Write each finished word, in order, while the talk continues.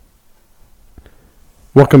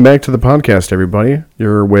Welcome back to the podcast, everybody.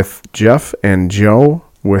 You're with Jeff and Joe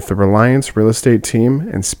with the Reliance Real Estate team.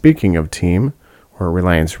 And speaking of team, or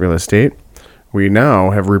Reliance Real Estate, we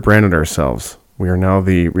now have rebranded ourselves. We are now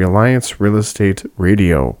the Reliance Real Estate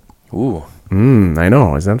Radio. Ooh. I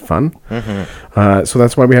know. Isn't that fun? Mm-hmm. So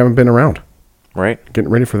that's why we haven't been around. Right.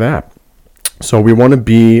 Getting ready for that. So we want to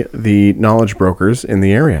be the knowledge brokers in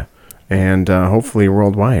the area and hopefully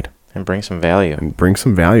worldwide. And bring some value. And bring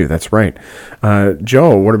some value. That's right.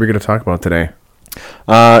 Joe, what are we going to talk about today?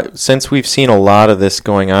 Since we've seen a lot of this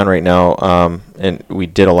going on right now, and we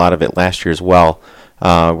did a lot of it last year as well,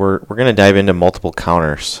 we're going to dive into multiple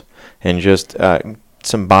counters and just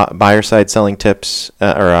some buyer side selling tips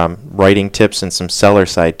or writing tips and some seller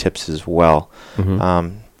side tips as well.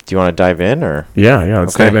 Mm-hmm. Do you want to dive in or? Yeah,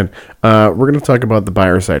 let's dive in. We're going to talk about the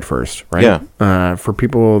buyer side first, right? Yeah. For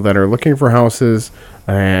people that are looking for houses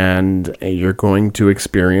and you're going to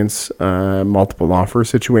experience a multiple offer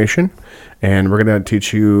situation, and we're going to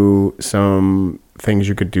teach you some things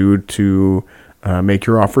you could do to make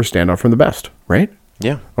your offer stand out from the best, right?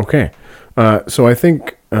 Yeah. Okay. So I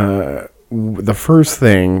think the first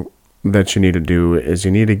thing that you need to do is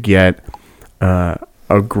you need to get a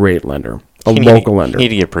great lender. Local lender. You need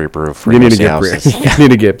to get pre-approved for you need to get You need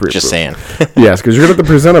to get pre-approved. Just saying. Yes, because you're going to have to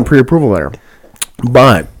present a pre-approval letter.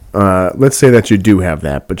 But let's say that you do have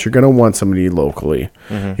that, but you're going to want somebody locally.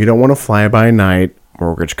 Mm-hmm. You don't want a fly-by-night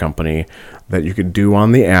mortgage company that you could do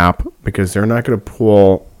on the app because they're not going to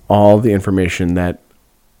pull all the information that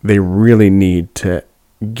they really need to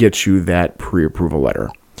get you that pre-approval letter.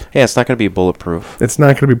 Yeah, it's not going to be bulletproof. It's not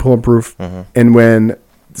going to be bulletproof. Mm-hmm. And when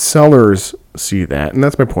sellers see that, and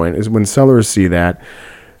that's my point, is when sellers see that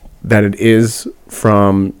it is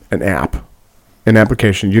from an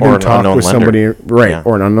application, you didn't talk with somebody, right, yeah.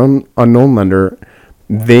 Or an unknown lender,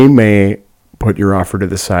 they may put your offer to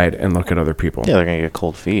the side and look at other people. Yeah, they're going to get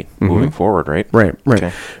cold feet moving forward, right? Right.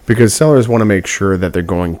 Okay. Because sellers want to make sure that they're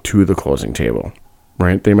going to the closing table,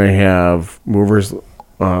 right? They may have movers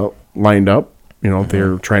lined up. You know,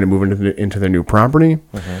 they're trying to move into their new property.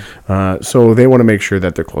 So they want to make sure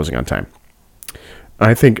that they're closing on time.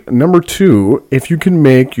 I think number 2, if you can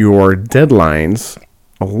make your deadlines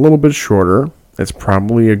a little bit shorter, that's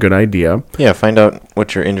probably a good idea. Yeah, find out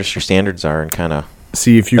what your industry standards are and kind of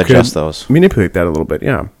see if you adjust those. Manipulate that a little bit,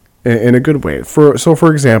 yeah. In a good way.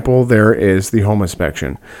 For example, there is the home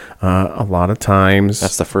inspection. A lot of times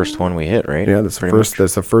that's the first one we hit, right? Yeah, that's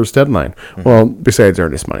the first deadline. Mm-hmm. Well, besides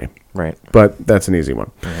earnest money. Right. But that's an easy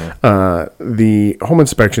one. Mm-hmm. The home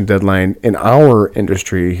inspection deadline in our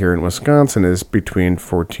industry here in Wisconsin is between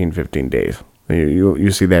 14, 15 days.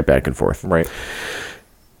 You see that back and forth. Right.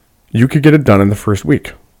 You could get it done in the first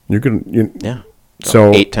week. Yeah.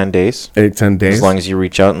 So 8-10 days. 8-10 days. As long as you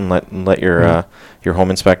reach out and let your home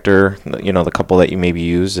inspector, the couple that you maybe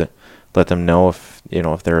use, let them know if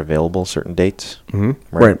they're available certain dates.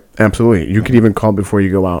 Mm-hmm. Right. Absolutely. You could even call before you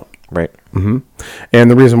go out. Right. Mm-hmm. And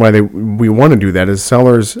the reason why we want to do that is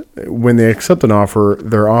sellers, when they accept an offer,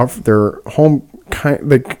 their home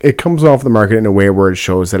it comes off the market in a way where it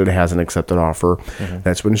shows that it has an accepted offer. Mm-hmm.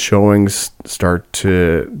 That's when showings start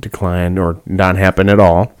to decline or not happen at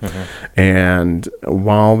all. Mm-hmm. And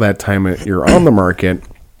while that time you're on the market,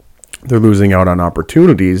 they're losing out on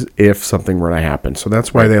opportunities if something were to happen. So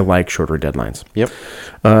that's why they like shorter deadlines. Yep.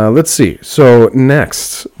 Let's see. So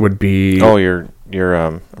next would be your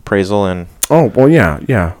appraisal and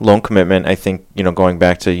yeah loan commitment. I think going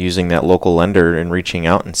back to using that local lender and reaching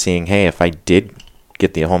out and seeing, hey, if I did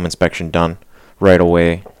get the home inspection done right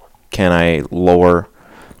away, can I lower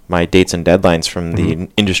my dates and deadlines from the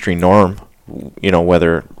industry norm?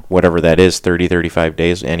 Whatever that is, 30, 35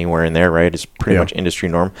 days, anywhere in there, right? It's pretty much industry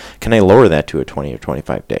norm. Can I lower that to a 20 or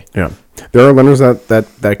 25 day? Yeah. There are lenders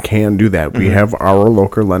that can do that. Mm-hmm. We have our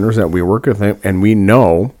local lenders that we work with, and we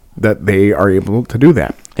know that they are able to do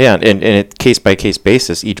that. Yeah, and it case by case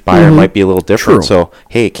basis, each buyer might be a little different. True. So,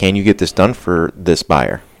 hey, can you get this done for this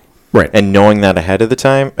buyer? Right. And knowing that ahead of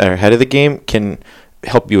the game can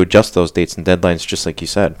help you adjust those dates and deadlines, just like you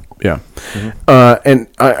said. Yeah. Mm-hmm. And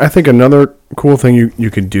I think another cool thing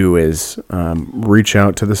you could do is reach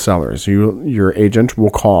out to the sellers. Your agent will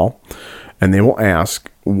call, and they will ask,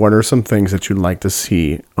 what are some things that you'd like to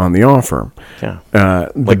see on the offer? Yeah.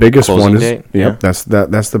 The biggest one is date? Yeah. That's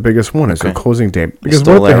the biggest one is the closing date. Because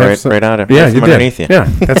what they have right out of you did. Underneath you. Yeah,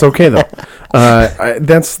 that's okay though.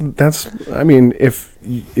 I mean,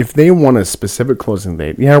 if they want a specific closing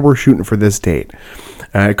date, we're shooting for this date.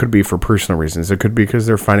 It could be for personal reasons. It could be because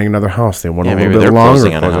they're finding another house. They want a little bit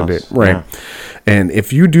longer closing date. Right. Yeah. And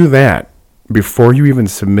if you do that before you even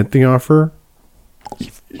submit the offer,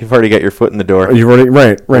 You've already got your foot in the door. You've already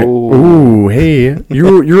right. Ooh, hey,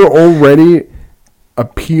 you're already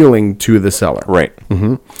appealing to the seller. Right.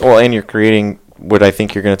 Mm-hmm. Well, and you're creating what I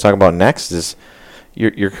think you're going to talk about next is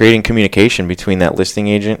you're creating communication between that listing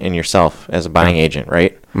agent and yourself as a buying agent,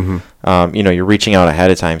 right? Mm-hmm. You're reaching out ahead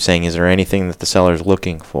of time saying, is there anything that the seller is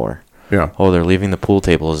looking for? Yeah. Oh, they're leaving the pool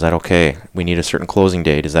table. Is that okay? We need a certain closing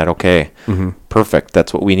date. Is that okay? Mm-hmm. Perfect.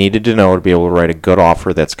 That's what we needed to know to be able to write a good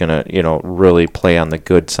offer that's going to, really play on the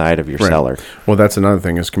good side of your seller. Well, that's another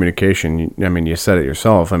thing is communication. I mean, you said it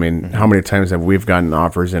yourself. I mean, how many times have we gotten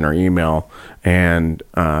offers in our email and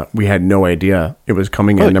we had no idea it was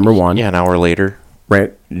coming in, number one. Yeah, an hour later.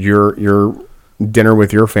 Right. Your dinner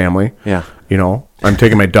with your family. Yeah. I'm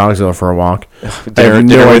taking my dogs out for a walk.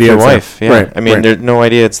 dinner with your wife. There. Yeah. Right. I mean, there's no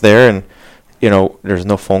idea it's there, and there's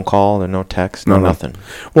no phone call, there's no text, nothing.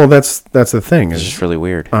 Well, that's the thing. It's just really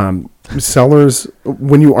weird. Sellers,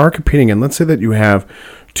 when you are competing, and let's say that you have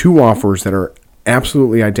two offers that are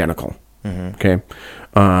absolutely identical. Mm-hmm. Okay.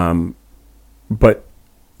 But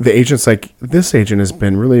the agent's like, this agent has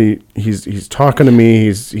been really, he's talking to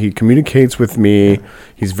me, he communicates with me,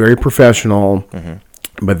 he's very professional. Mm-hmm.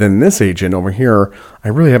 But then this agent over here, I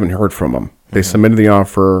really haven't heard from him. They submitted the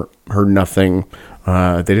offer, heard nothing.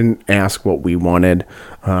 They didn't ask what we wanted.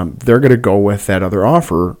 They're going to go with that other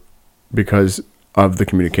offer because of the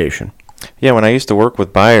communication. Yeah, when I used to work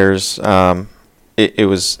with buyers, it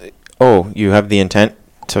was, you have the intent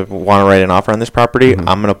to want to write an offer on this property. Mm-hmm.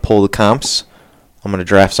 I'm going to pull the comps. I'm going to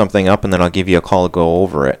draft something up, and then I'll give you a call to go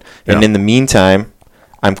over it. Yeah. And in the meantime,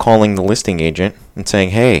 I'm calling the listing agent and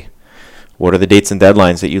saying, hey, what are the dates and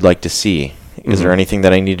deadlines that you'd like to see? Is there anything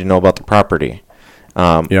that I need to know about the property?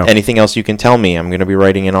 Anything else you can tell me? I'm going to be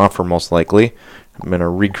writing an offer most likely. I'm going to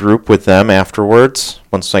regroup with them afterwards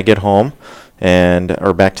once I get home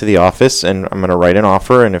or back to the office, and I'm going to write an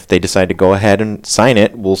offer, and if they decide to go ahead and sign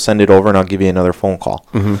it, we'll send it over, and I'll give you another phone call.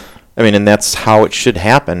 Mm-hmm. I mean, and that's how it should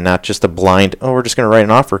happen, not just a blind, we're just going to write an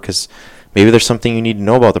offer because maybe there's something you need to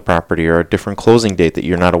know about the property or a different closing date that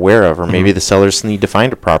you're not aware of, or maybe the sellers need to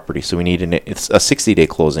find a property, so we need it's a 60-day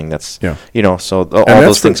closing. That's, so all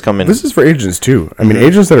those things come in. This is for agents, too. I mean,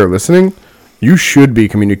 agents that are listening, you should be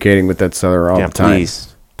communicating with that seller all the time.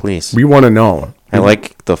 Please. We want to know. I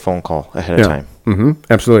like the phone call ahead of time. Mm-hmm.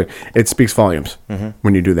 Absolutely. It speaks volumes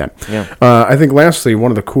when you do that. Yeah. I think lastly,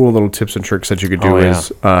 one of the cool little tips and tricks that you could do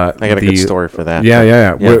is... I got a good story for that.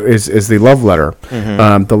 Yeah. Is the love letter.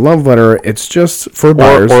 Mm-hmm. The love letter, it's just for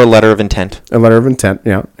buyers. Or a letter of intent. A letter of intent,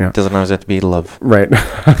 yeah. Doesn't always have to be love. Right.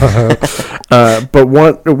 But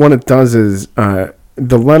what it does is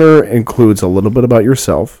the letter includes a little bit about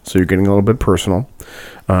yourself, so you're getting a little bit personal,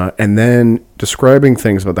 and then describing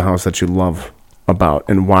things about the house that you love about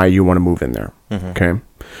and why you want to move in there. Okay.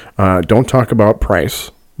 Don't talk about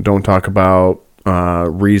price. Don't talk about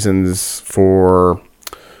reasons for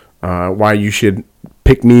why you should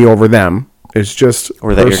pick me over them. It's just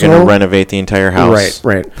or that personal. You're going to renovate the entire house.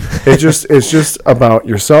 Right. It's just about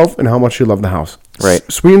yourself and how much you love the house. Right.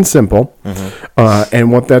 Sweet and simple. Mm-hmm.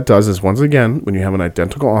 And what that does is, once again, when you have an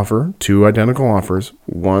identical offer, two identical offers,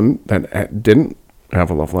 one that didn't have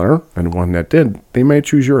a love letter and one that did, they may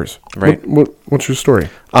choose yours. Right. What's your story?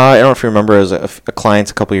 I don't know if you remember, as a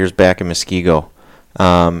client a couple years back in Muskego.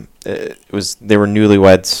 They were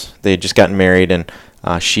newlyweds. They had just gotten married, and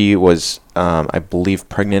she was, I believe,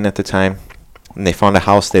 pregnant at the time. And they found a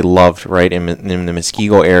house they loved right in the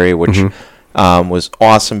Muskego area, which was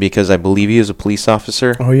awesome because I believe he was a police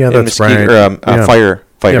officer. Oh yeah, that's right. Or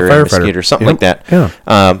firefighter or something like that.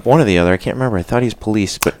 Yeah. One or the other. I can't remember. I thought he was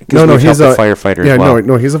police, but he's a firefighter. Yeah, as well.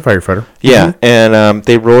 no, he's a firefighter. Yeah, and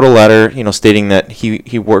they wrote a letter, stating that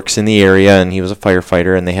he works in the area and he was a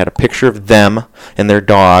firefighter, and they had a picture of them and their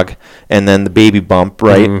dog, and then the baby bump,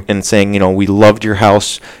 right, and saying, we loved your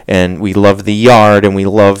house and we loved the yard and we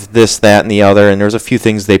loved this, that, and the other, and there's a few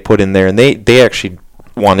things they put in there, and they actually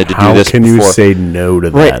wanted to do this. How can you say no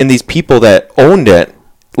to that? Right, and these people that owned it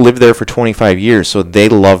lived there for 25 years, so they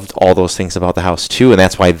loved all those things about the house too, and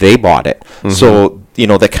that's why they bought it. So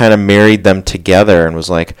that kind of married them together and was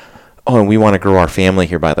like, and we want to grow our family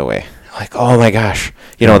here, by the way. Like, oh my gosh,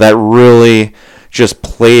 that really just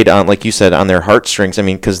played on, like you said, on their heartstrings. I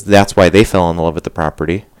mean, because that's why they fell in love with the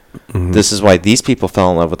property. This is why these people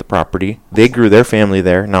fell in love with the property. They grew their family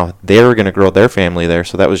there. Now they're going to grow their family there.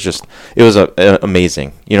 So that was it was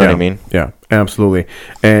amazing. You know what I mean? Yeah, absolutely.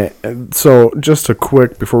 And so just a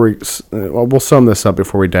quick, before we'll sum this up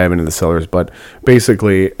before we dive into the sellers, but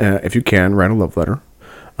basically, if you can, write a love letter.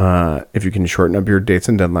 If you can shorten up your dates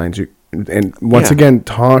and deadlines, and once again,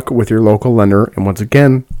 talk with your local lender, and once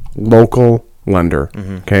again, local lender.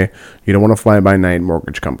 Okay, you don't want a fly-by-night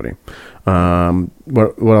mortgage company.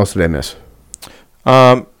 What else did I miss?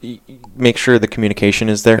 Make sure the communication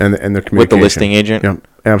is there And the communication with the listing agent. Yep,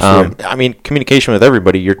 absolutely. I mean, communication with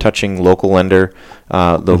everybody. You're touching local lender,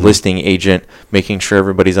 the listing agent, making sure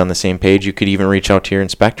everybody's on the same page. You could even reach out to your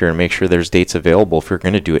inspector and make sure there's dates available if you're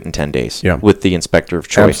going to do it in 10 days Yeah. with the inspector of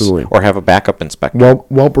choice. Absolutely. Or have a backup inspector.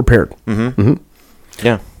 Well prepared.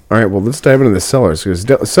 Yeah. All right, well, let's dive into the sellers.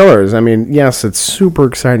 Because sellers, I mean, yes, it's super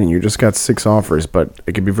exciting. You just got 6 offers, but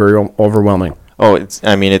it can be very overwhelming. Oh,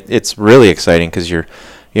 it's really exciting because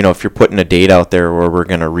if you're putting a date out there where we're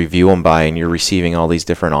going to review them by and you're receiving all these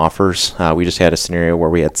different offers. We just had a scenario where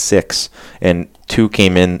we had 6 and 2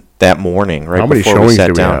 came in that morning, right? How many before we showings sat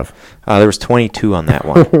do we down. have? There was 22 on that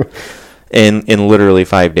one in literally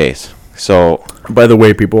 5 days. So, By the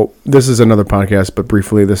way, people, this is another podcast, but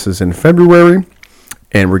briefly, this is in February,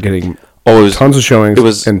 and we're getting tons of showings. It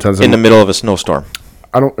was and tons of in the middle of a snowstorm.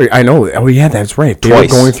 I know. Oh, yeah, that's right. They were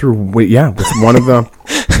Twice. going through, with one of the,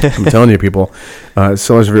 I'm telling you, people,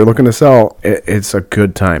 sellers, if you're looking to sell, it's a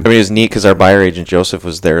good time. I mean, it was neat because our buyer agent, Joseph,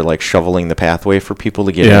 was there like shoveling the pathway for people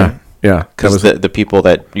to get in. Yeah. Because the people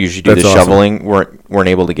that usually do the That's awesome. shoveling weren't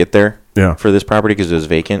able to get there Yeah. for this property because it was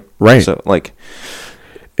vacant. Right. So,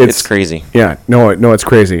 it's crazy. Yeah. No, it's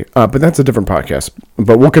crazy. But that's a different podcast.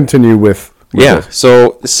 But we'll continue with this.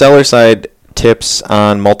 So the seller side tips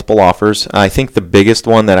on multiple offers. I think the biggest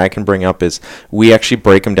one that I can bring up is we actually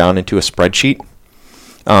break them down into a spreadsheet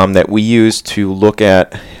that we use to look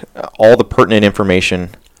at all the pertinent information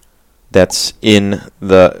that's in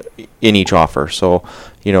each offer. So,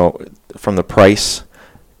 from the price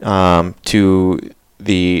to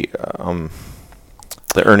the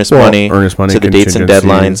earnest money to the dates and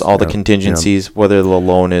deadlines, all the contingencies, whether the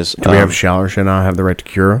loan is. Do we have shall or shall not have the right to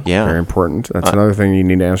cure? Yeah. Very important. That's another thing you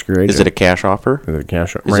need to ask your agent. Is it a cash offer? Is it a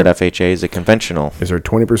cash? Is it FHA? Is it conventional? Is there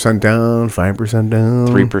 20% down, 5% down?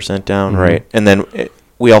 3% down, right? And then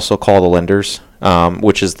we also call the lenders,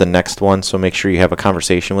 which is the next one. So make sure you have a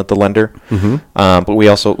conversation with the lender. But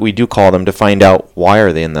we do call them to find out why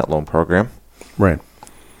are they in that loan program. Right.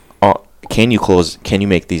 Can you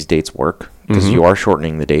make these dates work? Because you are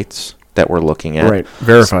shortening the dates that we're looking at. Right.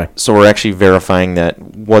 Verify. So we're actually verifying that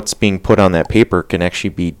what's being put on that paper can actually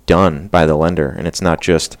be done by the lender. And it's not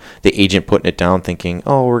just the agent putting it down thinking,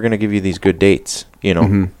 oh, we're going to give you these good dates,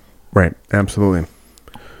 Right. Absolutely.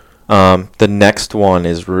 The next one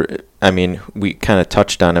is, we kind of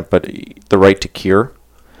touched on it, but the right to cure.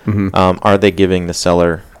 Are they giving the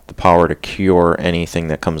seller the power to cure anything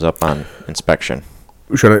that comes up on inspection?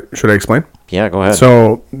 Should I explain? Yeah, go ahead.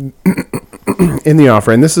 So, in the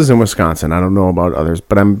offer, and this is in Wisconsin, I don't know about others,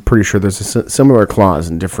 but I'm pretty sure there's a similar clause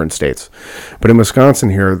in different states. But in Wisconsin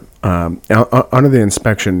here, under the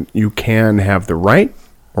inspection, you can have the right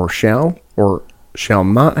or shall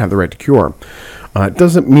not have the right to cure. It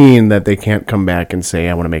doesn't mean that they can't come back and say,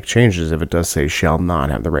 I want to make changes if it does say shall not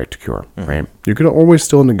have the right to cure, right? You can always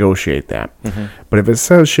still negotiate that. But if it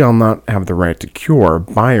says shall not have the right to cure,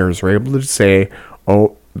 buyers are able to say,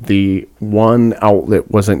 oh, the one outlet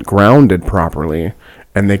wasn't grounded properly,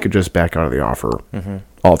 and they could just back out of the offer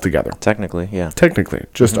altogether. Technically, yeah. Technically,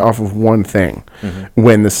 just off of one thing.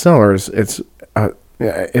 When the sellers, it's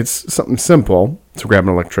something simple to grab an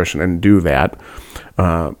electrician and do that,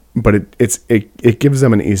 but it gives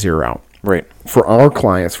them an easier out. Right. For our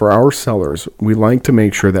clients, for our sellers, we like to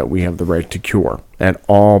make sure that we have the right to cure at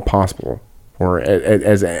all possible, or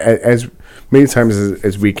as many times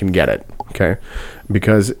as we can get it. Okay,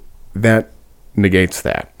 because that negates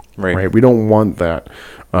that. Right. We don't want that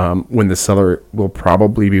when the seller will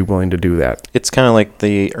probably be willing to do that. It's kind of like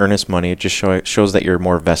the earnest money. It just shows that you're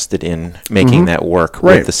more vested in making that work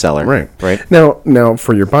with the seller. Right. Now,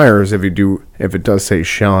 for your buyers, if it does say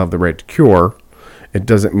shall have the right to cure, it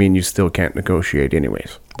doesn't mean you still can't negotiate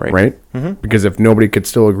anyways. Right. Because if nobody could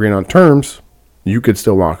still agree on terms, you could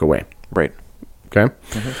still walk away. Right. Okay.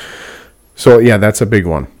 So yeah, that's a big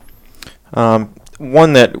one.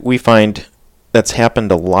 One that we find that's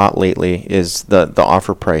happened a lot lately is the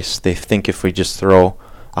offer price. They think if we just throw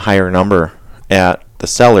a higher number at the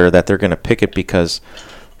seller that they're going to pick it because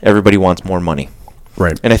everybody wants more money.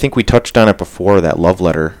 Right. And I think we touched on it before, that love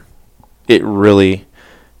letter. It really,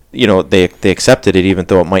 they accepted it even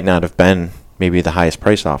though it might not have been maybe the highest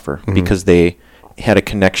price offer because they had a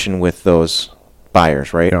connection with those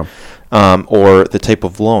buyers, right? Yeah. Or the type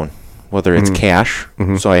of loan. Whether it's cash,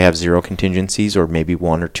 so I have 0 contingencies or maybe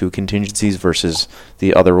 1 or 2 contingencies versus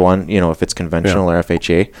the other one, if it's conventional or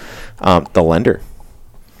FHA. The lender.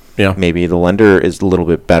 Yeah. Maybe the lender is a little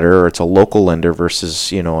bit better, or it's a local lender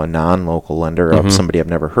versus, a non-local lender of somebody I've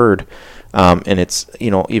never heard. And it's,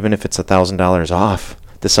 even if it's $1,000 off,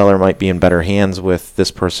 the seller might be in better hands with this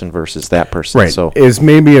person versus that person. Right. So is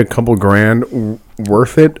maybe a couple grand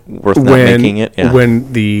worth it? Worth not making it, yeah.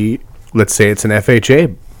 When let's say it's an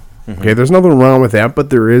FHA. Okay, there's nothing wrong with that, but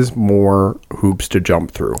there is more hoops to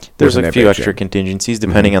jump through. there's with a an few FHA. extra contingencies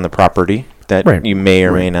depending on the property that Right. you may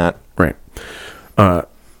or may not. Right.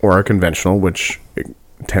 Or a conventional, which it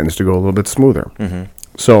tends to go a little bit smoother.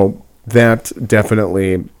 So that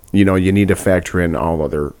definitely, you need to factor in all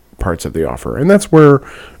other parts of the offer. And that's where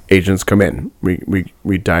agents come in.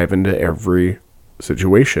 We dive into every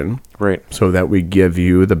situation Right. so that we give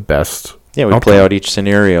you the best. Yeah, we outcome. play out each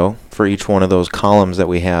scenario for each one of those columns that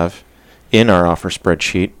we have in our offer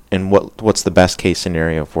spreadsheet, and what's the best case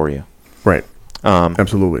scenario for you. Right.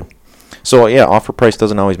 Absolutely. So yeah, offer price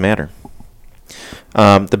doesn't always matter.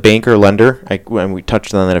 The bank or lender, and we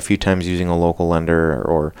touched on that a few times, using a local lender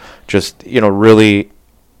or just really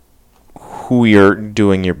who you're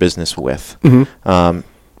doing your business with.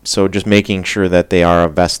 So just making sure that they are a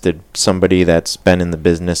vested somebody that's been in the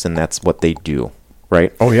business and that's what they do,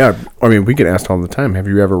 right? Oh yeah, I mean we get asked all the time. Have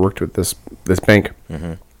you ever worked with this bank?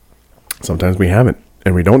 Sometimes we haven't,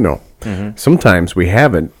 and we don't know. Sometimes we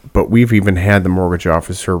haven't, but we've even had the mortgage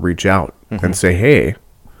officer reach out and say, "Hey,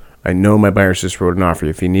 I know my buyers just wrote an offer.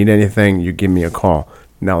 If you need anything, you give me a call."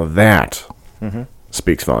 Now that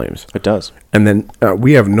speaks volumes. It does, And then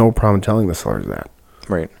we have no problem telling the sellers that,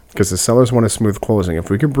 right? because the sellers want a smooth closing. If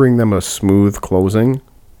we could bring them a smooth closing,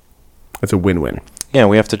 it's a win-win. Yeah,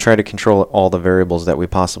 we have to try to control all the variables that we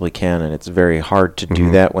possibly can, and it's very hard to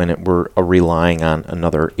do that when we're relying on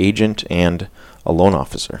another agent and a loan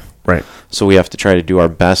officer. Right. So we have to try to do our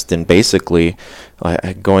best, and basically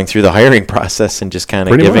going through the hiring process and just kind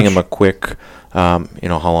of Pretty giving much. them a quick, how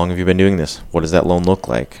long have you been doing this? What does that loan look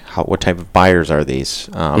like? What type of buyers are these?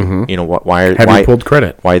 Why Have you pulled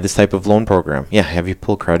credit? Why this type of loan program? Yeah, have you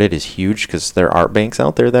pulled credit is huge because there are banks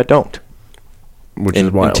out there that don't. Which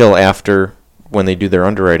is wild. Until after, when they do their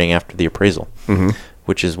underwriting after the appraisal,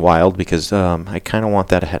 which is wild because I kind of want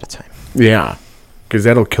that ahead of time. Yeah, because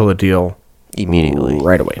that'll kill a deal Immediately.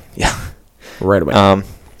 right away. Yeah. Right away.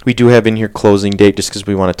 We do have in here closing date just because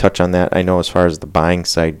we want to touch on that. I know as far as the buying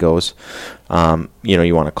side goes,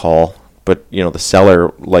 you want to call, but the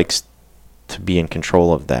seller likes to be in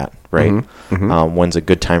control of that, right? When's a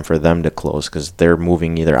good time for them to close because they're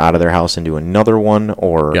moving either out of their house into another one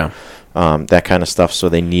or that kind of stuff. So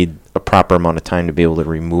they need a proper amount of time to be able to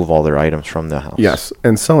remove all their items from the house. Yes,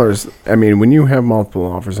 and sellers, I mean, when you have multiple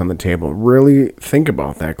offers on the table, really think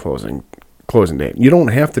about that closing date. You don't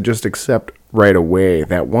have to just accept right away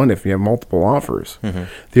that one if you have multiple offers.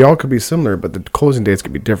 They all could be similar, but the closing dates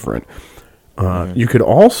could be different. You could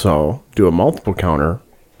also do a multiple counter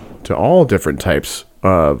to all different types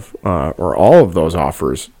of, or all of those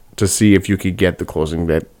offers to see if you could get the closing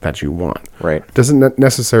that you want. Right. It doesn't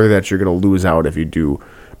necessarily that you're going to lose out if you do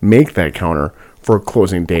make that counter for a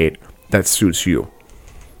closing date that suits you.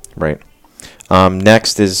 Right.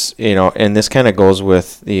 Next is, and this kind of goes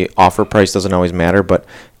with the offer price doesn't always matter, but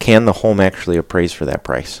can the home actually appraise for that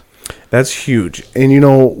price? That's huge. And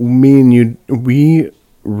me and you, we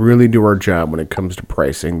really do our job when it comes to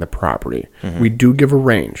pricing the property. We do give a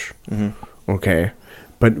range. Okay.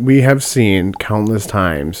 But we have seen countless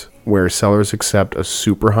times where sellers accept a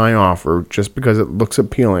super high offer just because it looks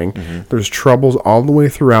appealing. There's troubles all the way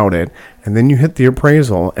throughout it. And then you hit the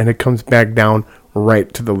appraisal and it comes back down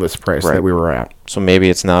right to the list price that we were at. So maybe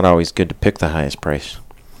it's not always good to pick the highest price.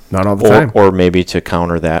 Not all the time. Or maybe to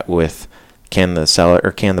counter that with, can the seller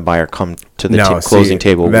or can the buyer come to the closing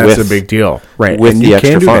table that's with a big deal, right? With and the you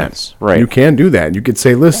extra can do funds, that. right? You can do that. You could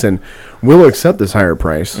say, "Listen, we'll accept this higher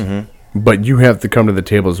price, but you have to come to the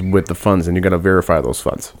tables with the funds, and you got to verify those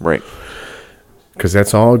funds, Right. Because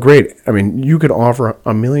that's all great. I mean, you could offer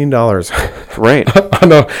 $1 million, Right.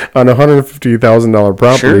 on a $150,000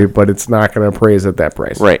 property, Sure. but it's not going to appraise at that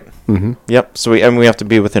price, Right. Yep. So we have to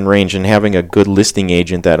be within range, and having a good listing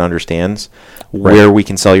agent that understands where we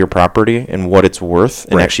can sell your property and what it's worth,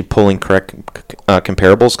 and actually pulling correct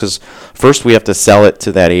comparables. Because first we have to sell it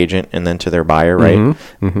to that agent and then to their buyer, right?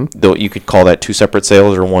 Though you could call that two separate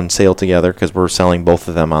sales or one sale together because we're selling both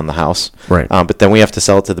of them on the house, Right. But then we have to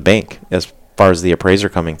sell it to the bank as far as the appraiser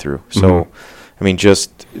coming through. So, I mean,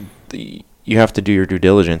 you have to do your due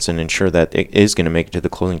diligence and ensure that it is going to make it to the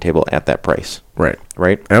closing table at that price. Right.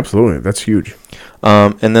 Right. Absolutely. That's huge.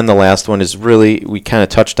 And then the last one is really, we kind of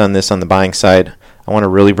touched on this on the buying side. I want to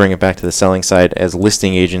really bring it back to the selling side as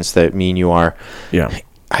listing agents that me and you are. Yeah.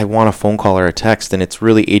 I want a phone call or a text, and it's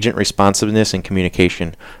really agent responsiveness and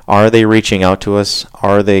communication. Are they reaching out to us?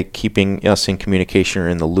 Are they keeping us in communication or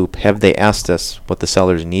in the loop? Have they asked us what the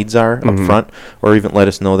seller's needs are up front, or even let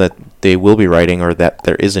us know that they will be writing, or that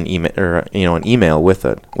there is an email, or an email with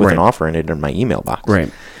an Right. offer in it in my email box.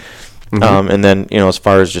 Right. And then, as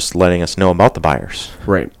far as just letting us know about the buyers,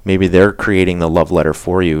 Right. maybe they're creating the love letter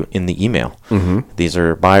for you in the email. These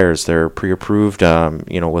are buyers. They're pre-approved,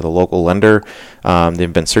 with a local lender.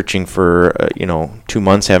 They've been searching for, 2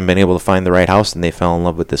 months, haven't been able to find the right house, and they fell in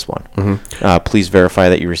love with this one. Please verify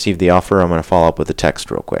that you received the offer. I'm going to follow up with a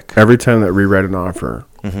text real quick. Every time that we write an offer,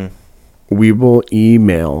 we will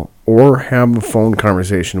email or have a phone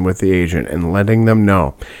conversation with the agent and letting them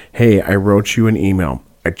know, hey, I wrote you an email.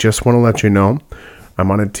 I just want to let you know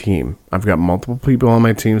I'm on a team. I've got multiple people on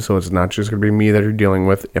my team, so it's not just going to be me that you're dealing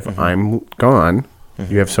with. If I'm gone,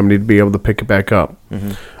 you have somebody to be able to pick it back up.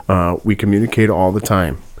 We communicate all the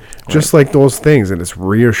time. Just like those things, and it's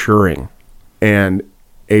reassuring. And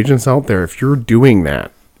agents out there, if you're doing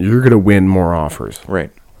that, you're going to win more offers.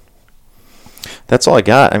 Right. That's all I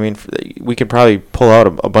got. I mean, we could probably pull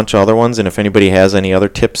out a bunch of other ones, and if anybody has any other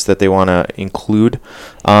tips that they want to include,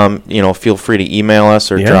 feel free to email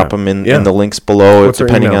us or drop them in the links below. What's our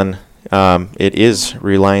depending email? on, it is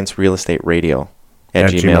Reliance Real Estate Radio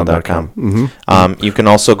at gmail.com. You can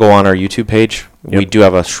also go on our YouTube page. Yep. We do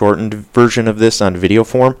have a shortened version of this on video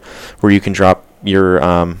form, where you can drop your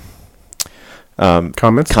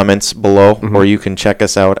comments below, or you can check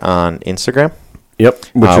us out on Instagram.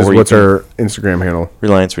 Which is what's you our Instagram handle?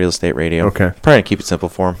 Reliance Real Estate Radio. Okay. Probably keep it simple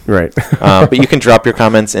for them. Right. But you can drop your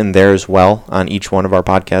comments in there as well on each one of our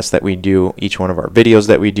podcasts that we do, each one of our videos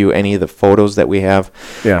that we do, any of the photos that we have.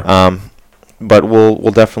 Yeah. But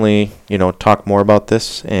we'll definitely, talk more about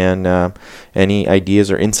this, and any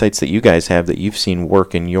ideas or insights that you guys have that you've seen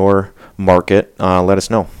work in your market, let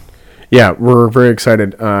us know. Yeah, we're very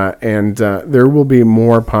excited, and there will be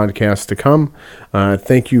more podcasts to come.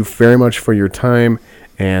 Thank you very much for your time,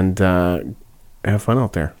 and have fun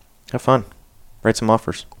out there. Have fun. Write some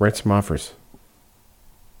offers. Write some offers.